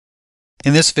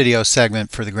In this video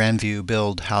segment for the Grandview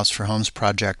Build House for Homes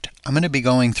project, I'm going to be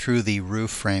going through the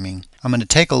roof framing. I'm going to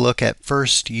take a look at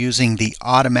first using the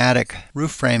automatic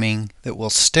roof framing that will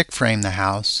stick frame the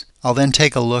house. I'll then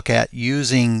take a look at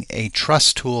using a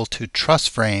truss tool to truss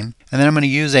frame, and then I'm going to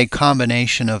use a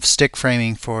combination of stick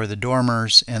framing for the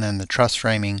dormers and then the truss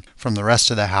framing from the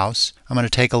rest of the house. I'm going to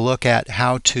take a look at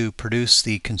how to produce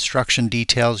the construction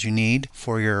details you need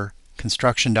for your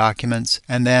construction documents,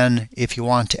 and then if you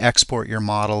want to export your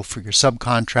model for your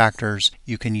subcontractors,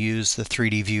 you can use the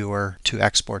 3D viewer to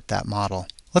export that model.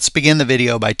 Let's begin the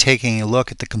video by taking a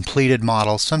look at the completed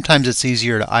model. Sometimes it's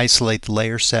easier to isolate the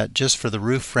layer set just for the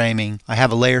roof framing. I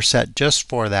have a layer set just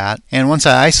for that, and once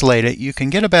I isolate it, you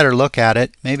can get a better look at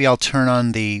it. Maybe I'll turn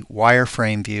on the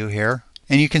wireframe view here,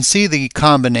 and you can see the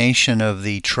combination of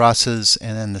the trusses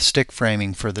and then the stick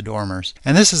framing for the dormers.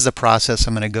 And this is the process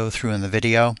I'm going to go through in the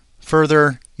video.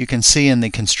 Further, you can see in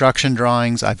the construction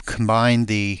drawings I've combined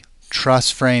the truss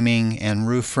framing and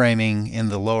roof framing in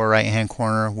the lower right hand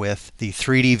corner with the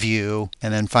 3D view,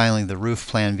 and then finally the roof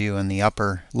plan view in the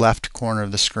upper left corner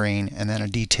of the screen, and then a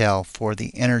detail for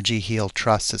the energy heel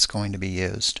truss that's going to be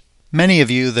used. Many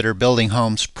of you that are building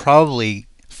homes probably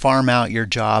farm out your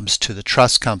jobs to the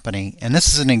truss company, and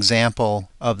this is an example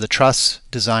of the truss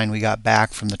design we got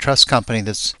back from the truss company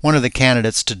that's one of the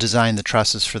candidates to design the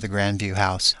trusses for the Grandview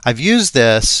house. I've used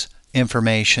this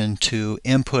information to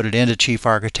input it into Chief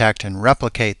Architect and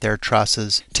replicate their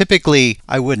trusses. Typically,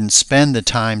 I wouldn't spend the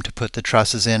time to put the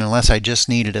trusses in unless I just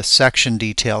needed a section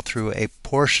detail through a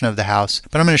portion of the house.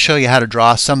 But I'm going to show you how to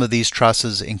draw some of these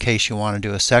trusses in case you want to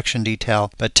do a section detail.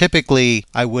 But typically,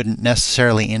 I wouldn't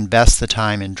necessarily invest the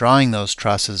time in drawing those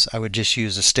trusses. I would just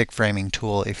use a stick framing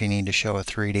tool if you need to show a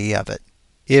 3D of it.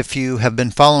 If you have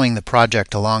been following the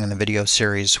project along in the video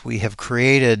series, we have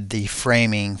created the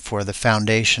framing for the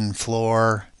foundation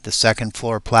floor, the second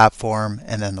floor platform,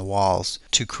 and then the walls.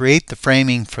 To create the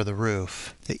framing for the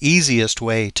roof, the easiest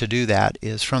way to do that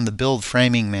is from the Build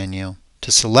Framing menu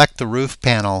to select the roof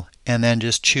panel and then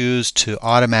just choose to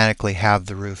automatically have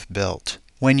the roof built.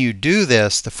 When you do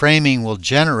this, the framing will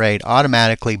generate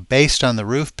automatically based on the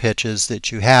roof pitches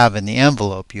that you have in the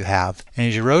envelope you have. And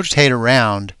as you rotate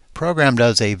around, the program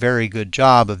does a very good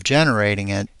job of generating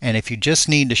it, and if you just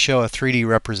need to show a 3D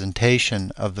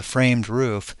representation of the framed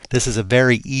roof, this is a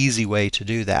very easy way to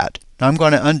do that. Now I'm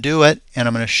going to undo it, and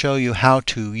I'm going to show you how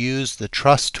to use the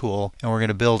truss tool, and we're going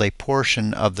to build a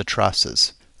portion of the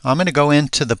trusses. I'm going to go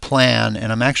into the plan,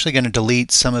 and I'm actually going to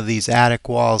delete some of these attic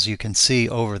walls you can see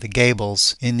over the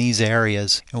gables in these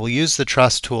areas, and we'll use the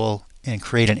truss tool and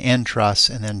create an end truss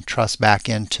and then truss back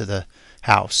into the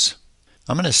house.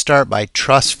 I'm going to start by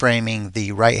truss framing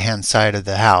the right hand side of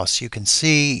the house. You can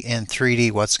see in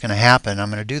 3D what's going to happen. I'm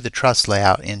going to do the truss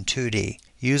layout in 2D.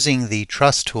 Using the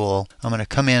truss tool, I'm going to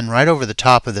come in right over the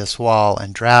top of this wall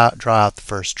and draw out the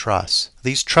first truss.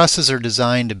 These trusses are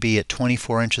designed to be at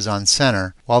 24 inches on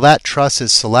center. While that truss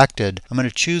is selected, I'm going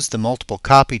to choose the multiple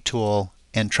copy tool,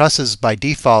 and trusses by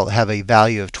default have a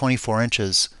value of 24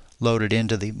 inches loaded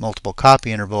into the multiple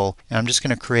copy interval, and I'm just going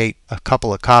to create a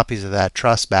couple of copies of that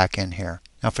truss back in here.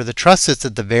 Now for the truss that's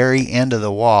at the very end of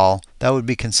the wall, that would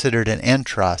be considered an end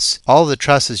truss. All of the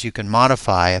trusses you can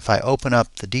modify. If I open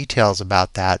up the details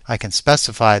about that, I can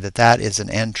specify that that is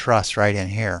an end truss right in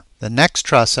here. The next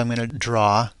truss I'm going to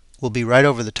draw will be right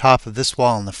over the top of this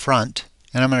wall in the front,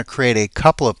 and I'm going to create a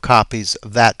couple of copies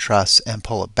of that truss and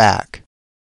pull it back.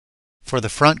 For the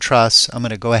front truss, I'm going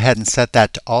to go ahead and set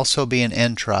that to also be an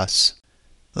end truss.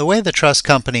 The way the truss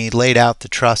company laid out the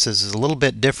trusses is a little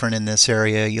bit different in this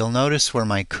area. You'll notice where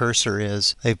my cursor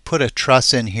is. They've put a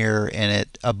truss in here and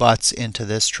it abuts into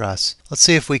this truss. Let's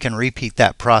see if we can repeat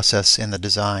that process in the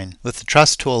design. With the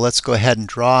truss tool, let's go ahead and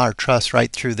draw our truss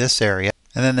right through this area.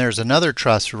 And then there's another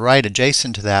truss right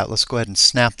adjacent to that. Let's go ahead and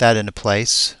snap that into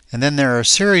place. And then there are a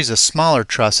series of smaller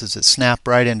trusses that snap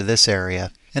right into this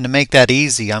area. And to make that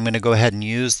easy, I'm going to go ahead and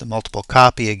use the multiple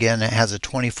copy again. It has a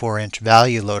 24-inch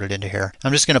value loaded into here.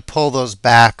 I'm just going to pull those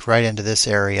back right into this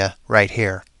area right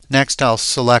here. Next, I'll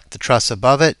select the truss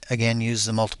above it. Again, use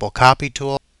the multiple copy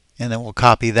tool. And then we'll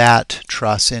copy that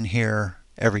truss in here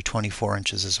every 24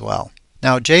 inches as well.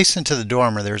 Now adjacent to the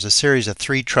dormer, there's a series of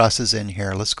 3 trusses in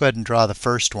here. Let's go ahead and draw the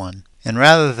first one. And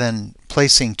rather than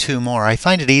placing 2 more, I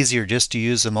find it easier just to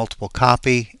use the multiple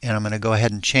copy, and I'm going to go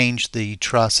ahead and change the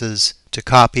trusses to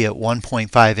copy at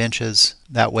 1.5 inches.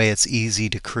 That way it's easy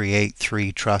to create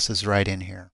 3 trusses right in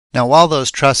here. Now while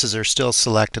those trusses are still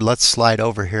selected, let's slide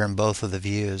over here in both of the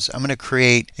views. I'm going to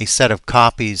create a set of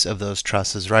copies of those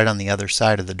trusses right on the other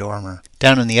side of the dormer.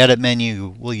 Down in the Edit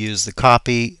menu, we'll use the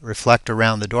copy, reflect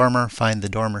around the dormer, find the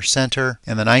dormer center.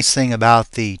 And the nice thing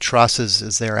about the trusses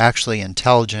is they're actually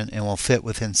intelligent and will fit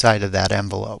within inside of that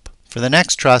envelope. For the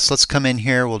next truss, let's come in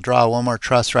here. We'll draw one more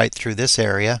truss right through this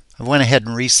area. I went ahead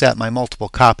and reset my multiple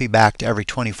copy back to every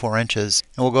 24 inches.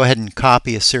 And we'll go ahead and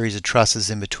copy a series of trusses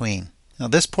in between. Now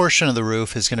this portion of the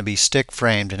roof is going to be stick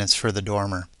framed and it's for the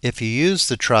dormer. If you use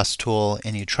the truss tool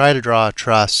and you try to draw a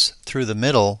truss through the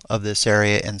middle of this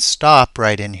area and stop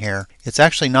right in here, it's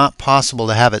actually not possible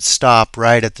to have it stop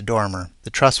right at the dormer.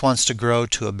 The truss wants to grow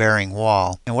to a bearing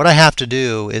wall. And what I have to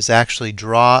do is actually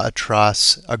draw a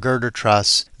truss, a girder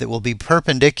truss, that will be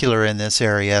perpendicular in this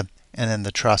area, and then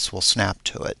the truss will snap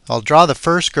to it. I'll draw the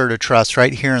first girder truss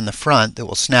right here in the front that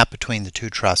will snap between the two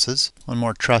trusses. One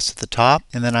more truss at the top,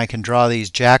 and then I can draw these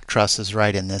jack trusses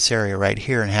right in this area right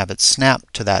here and have it snap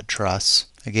to that truss.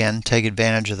 Again, take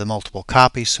advantage of the multiple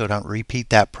copies so don't repeat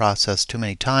that process too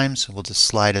many times. We'll just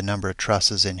slide a number of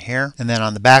trusses in here. And then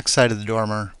on the back side of the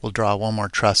dormer, we'll draw one more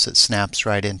truss that snaps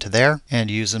right into there. And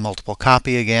use the multiple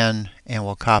copy again, and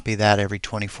we'll copy that every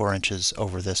 24 inches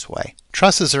over this way.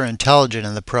 Trusses are intelligent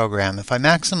in the program. If I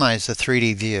maximize the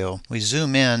 3D view, we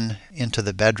zoom in into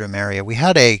the bedroom area. We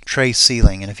had a tray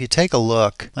ceiling, and if you take a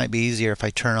look, it might be easier if I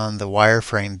turn on the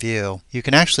wireframe view. You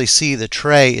can actually see the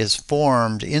tray is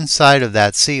formed inside of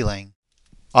that ceiling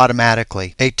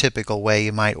automatically, a typical way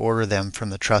you might order them from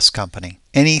the truss company.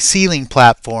 Any ceiling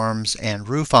platforms and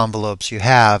roof envelopes you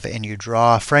have and you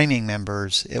draw framing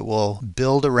members, it will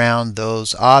build around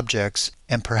those objects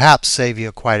and perhaps save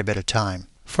you quite a bit of time.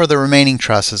 For the remaining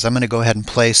trusses, I'm going to go ahead and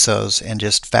place those and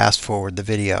just fast forward the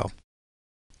video.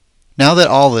 Now that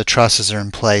all the trusses are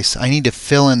in place, I need to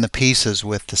fill in the pieces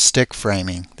with the stick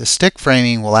framing. The stick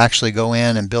framing will actually go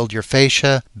in and build your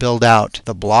fascia, build out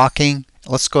the blocking.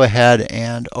 Let's go ahead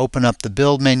and open up the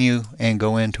build menu and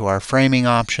go into our framing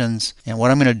options. And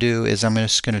what I'm going to do is I'm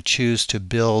just going to choose to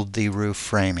build the roof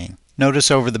framing. Notice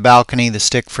over the balcony the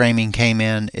stick framing came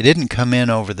in. It didn't come in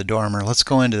over the dormer. Let's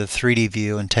go into the 3D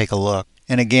view and take a look.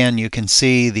 And again, you can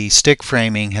see the stick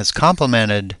framing has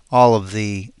complemented all of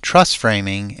the truss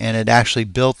framing, and it actually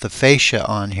built the fascia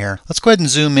on here. Let's go ahead and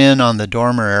zoom in on the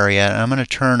dormer area, and I'm going to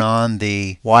turn on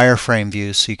the wireframe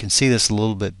view so you can see this a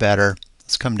little bit better.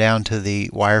 Let's come down to the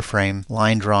wireframe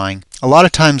line drawing. A lot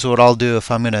of times what I'll do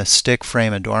if I'm going to stick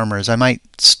frame a dormer is I might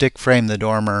stick frame the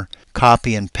dormer,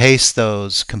 copy and paste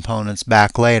those components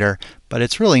back later, but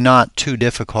it's really not too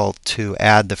difficult to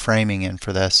add the framing in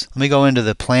for this. Let me go into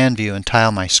the plan view and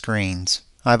tile my screens.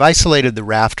 I've isolated the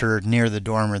rafter near the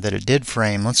dormer that it did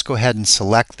frame. Let's go ahead and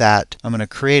select that. I'm going to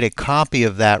create a copy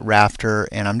of that rafter,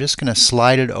 and I'm just going to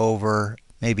slide it over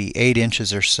maybe 8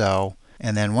 inches or so.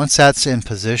 And then once that's in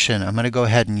position, I'm going to go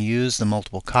ahead and use the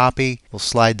multiple copy. We'll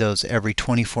slide those every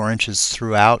 24 inches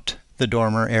throughout the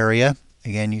dormer area.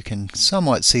 Again, you can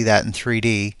somewhat see that in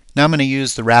 3D. Now I'm going to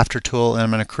use the rafter tool and I'm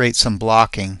going to create some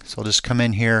blocking. So I'll just come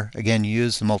in here, again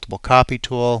use the multiple copy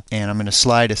tool, and I'm going to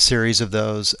slide a series of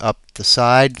those up the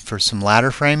side for some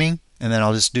ladder framing. And then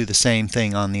I'll just do the same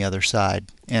thing on the other side.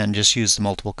 And just use the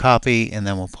multiple copy, and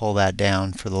then we'll pull that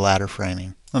down for the ladder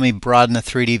framing. Let me broaden the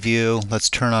 3D view. Let's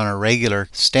turn on a regular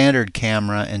standard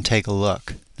camera and take a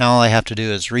look. Now all I have to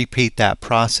do is repeat that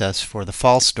process for the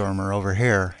false dormer over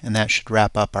here, and that should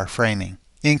wrap up our framing.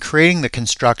 In creating the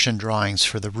construction drawings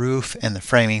for the roof and the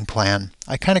framing plan,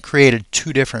 I kind of created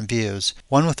two different views.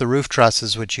 One with the roof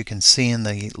trusses, which you can see in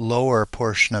the lower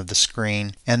portion of the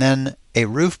screen, and then a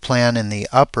roof plan in the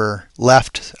upper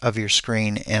left of your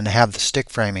screen and have the stick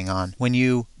framing on. When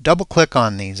you double click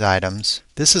on these items,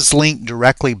 this is linked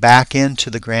directly back into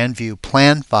the Grandview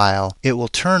plan file. It will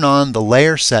turn on the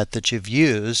layer set that you've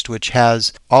used, which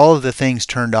has all of the things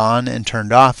turned on and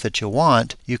turned off that you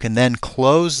want. You can then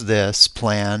close this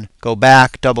plan, go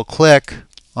back, double click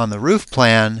on the roof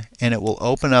plan, and it will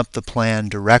open up the plan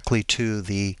directly to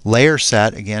the layer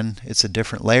set. Again, it's a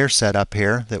different layer set up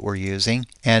here that we're using,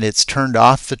 and it's turned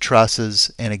off the trusses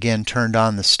and again turned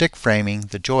on the stick framing,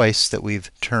 the joists that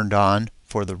we've turned on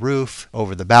for the roof,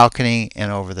 over the balcony,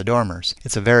 and over the dormers.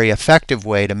 It's a very effective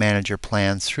way to manage your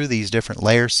plans through these different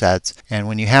layer sets, and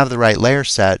when you have the right layer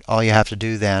set, all you have to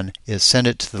do then is send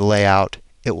it to the layout.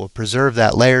 It will preserve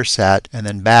that layer set, and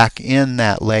then back in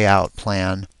that layout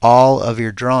plan, all of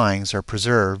your drawings are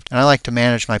preserved. And I like to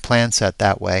manage my plan set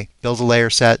that way. Build a layer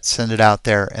set, send it out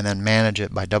there, and then manage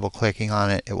it by double clicking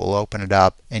on it. It will open it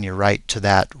up, and you're right to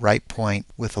that right point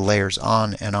with the layers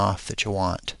on and off that you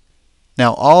want.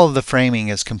 Now all of the framing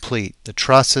is complete. The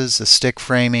trusses, the stick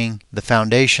framing, the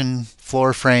foundation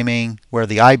floor framing, where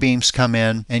the I-beams come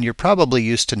in, and you're probably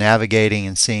used to navigating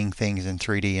and seeing things in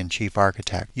 3D in Chief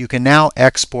Architect. You can now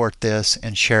export this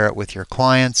and share it with your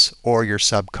clients or your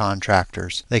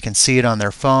subcontractors. They can see it on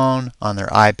their phone, on their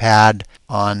iPad,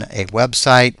 on a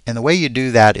website, and the way you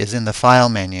do that is in the File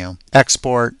menu,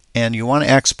 Export, and you want to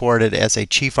export it as a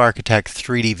Chief Architect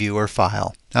 3D Viewer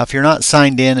file. Now if you're not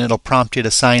signed in, it'll prompt you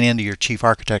to sign in to your Chief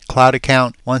Architect Cloud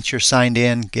account. Once you're signed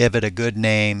in, give it a good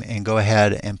name and go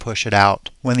ahead and push it out.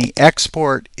 When the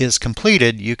export is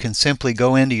completed, you can simply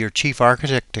go into your Chief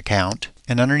Architect account,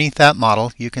 and underneath that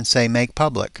model you can say Make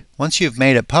Public. Once you've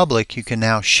made it public, you can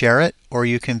now share it or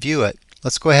you can view it.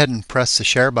 Let's go ahead and press the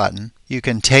share button. You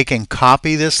can take and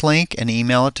copy this link and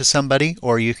email it to somebody,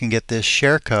 or you can get this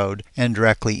share code and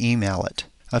directly email it.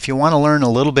 If you want to learn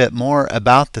a little bit more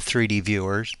about the 3D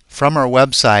viewers, from our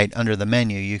website under the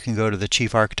menu you can go to the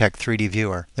Chief Architect 3D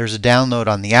Viewer. There's a download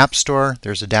on the App Store,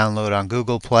 there's a download on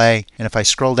Google Play, and if I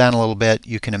scroll down a little bit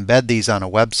you can embed these on a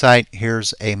website.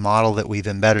 Here's a model that we've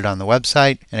embedded on the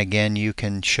website, and again you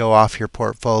can show off your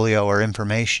portfolio or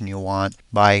information you want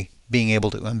by being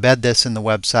able to embed this in the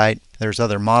website. There's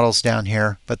other models down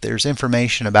here, but there's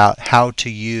information about how to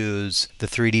use the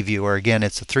 3D viewer. Again,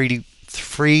 it's a 3D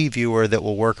free viewer that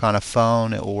will work on a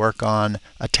phone, it will work on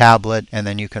a tablet, and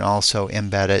then you can also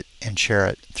embed it and share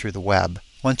it through the web.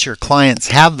 Once your clients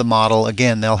have the model,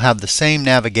 again, they'll have the same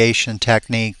navigation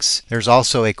techniques. There's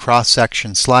also a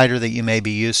cross-section slider that you may be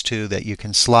used to that you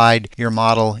can slide your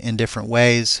model in different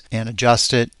ways and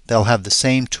adjust it. They'll have the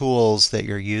same tools that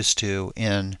you're used to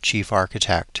in Chief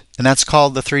Architect. And that's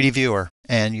called the 3D Viewer,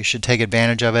 and you should take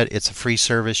advantage of it. It's a free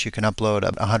service. You can upload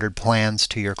 100 plans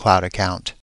to your cloud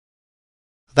account.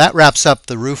 That wraps up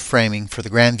the roof framing for the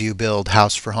Grandview Build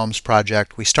House for Homes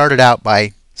project. We started out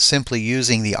by simply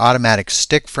using the automatic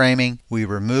stick framing. We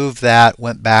removed that,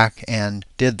 went back and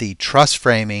did the truss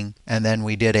framing, and then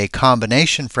we did a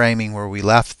combination framing where we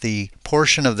left the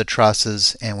portion of the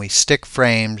trusses and we stick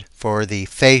framed for the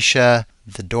fascia,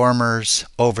 the dormers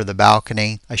over the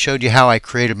balcony. I showed you how I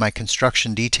created my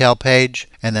construction detail page,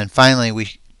 and then finally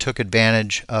we took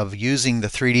advantage of using the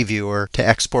 3D viewer to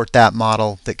export that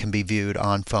model that can be viewed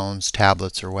on phones,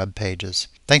 tablets, or web pages.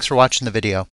 Thanks for watching the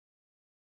video.